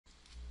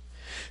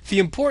The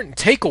important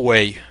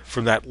takeaway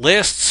from that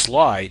last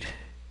slide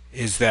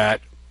is that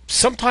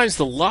sometimes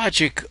the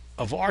logic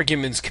of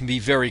arguments can be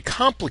very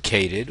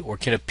complicated or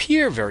can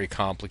appear very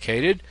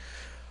complicated,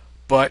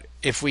 but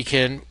if we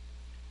can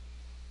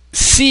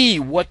see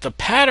what the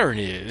pattern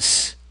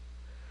is,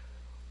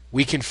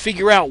 we can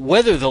figure out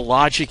whether the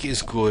logic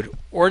is good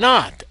or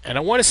not. And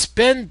I want to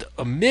spend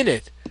a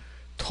minute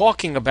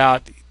talking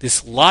about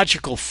this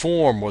logical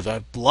form or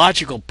the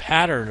logical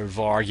pattern of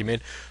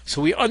argument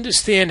so we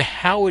understand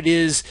how it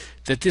is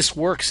that this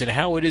works and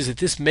how it is that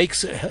this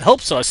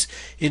helps us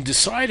in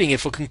deciding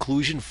if a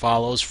conclusion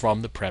follows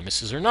from the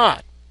premises or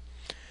not.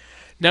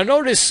 Now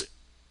notice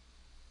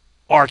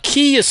our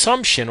key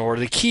assumption or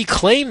the key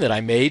claim that I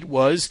made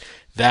was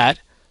that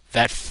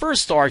that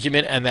first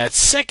argument and that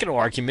second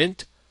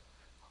argument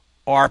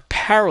are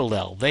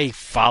parallel. They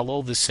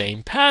follow the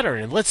same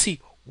pattern. And let's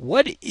see,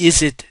 what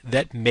is it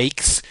that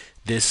makes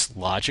this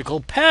logical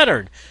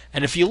pattern?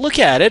 And if you look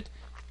at it,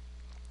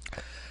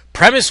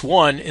 premise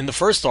 1 in the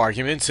first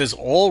argument says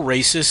all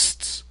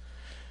racists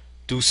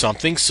do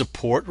something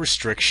support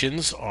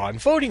restrictions on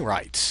voting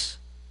rights.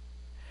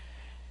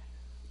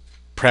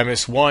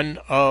 Premise 1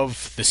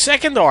 of the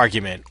second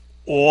argument,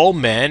 all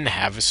men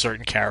have a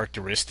certain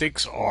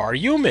characteristics, are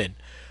human.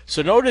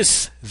 So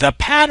notice the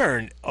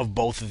pattern of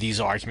both of these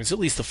arguments. At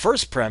least the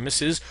first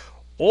premise is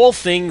all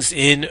things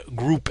in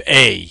group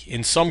A,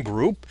 in some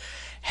group,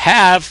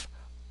 have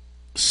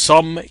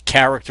some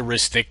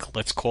characteristic,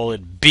 let's call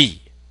it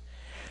B.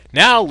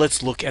 Now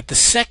let's look at the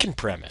second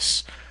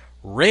premise.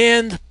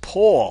 Rand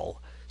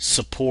Paul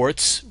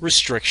supports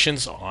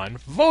restrictions on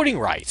voting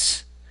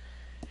rights,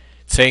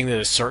 saying that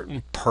a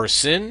certain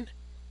person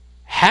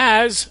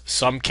has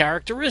some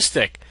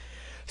characteristic.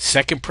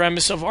 Second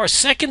premise of our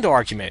second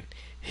argument,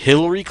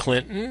 Hillary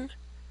Clinton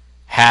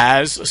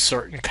has a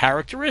certain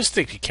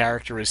characteristic, a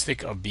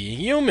characteristic of being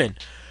human.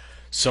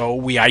 So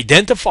we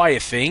identify a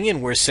thing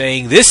and we're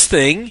saying this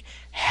thing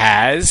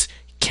has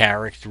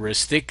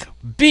characteristic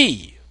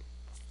B.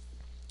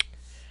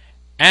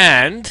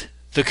 And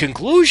the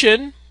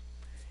conclusion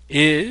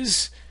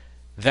is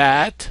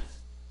that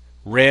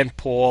Rand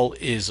Paul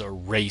is a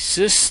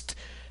racist.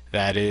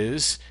 That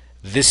is,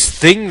 this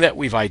thing that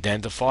we've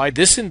identified,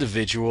 this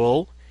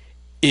individual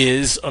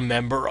is a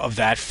member of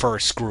that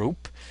first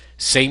group.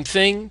 Same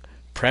thing,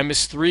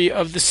 premise 3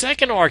 of the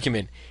second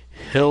argument.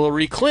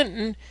 Hillary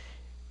Clinton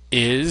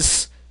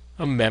is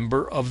a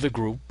member of the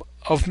group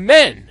of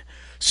men.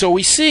 So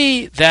we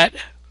see that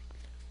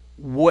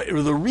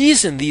the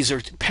reason these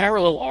are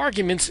parallel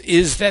arguments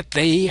is that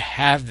they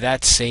have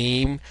that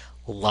same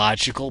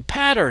logical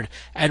pattern.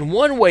 And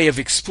one way of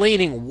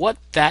explaining what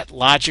that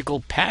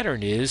logical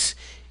pattern is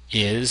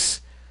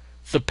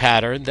the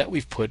pattern that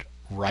we've put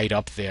right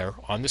up there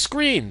on the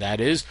screen.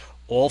 That is,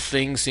 all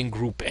things in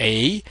group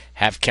A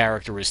have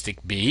characteristic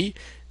B.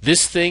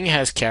 This thing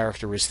has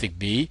characteristic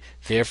B,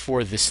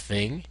 therefore this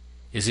thing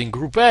is in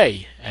group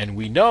A. And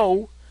we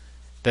know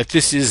that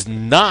this is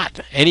not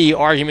any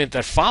argument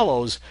that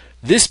follows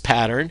this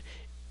pattern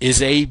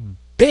is a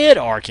bad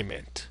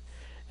argument.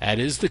 That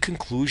is, the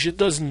conclusion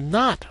does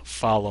not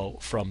follow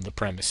from the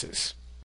premises.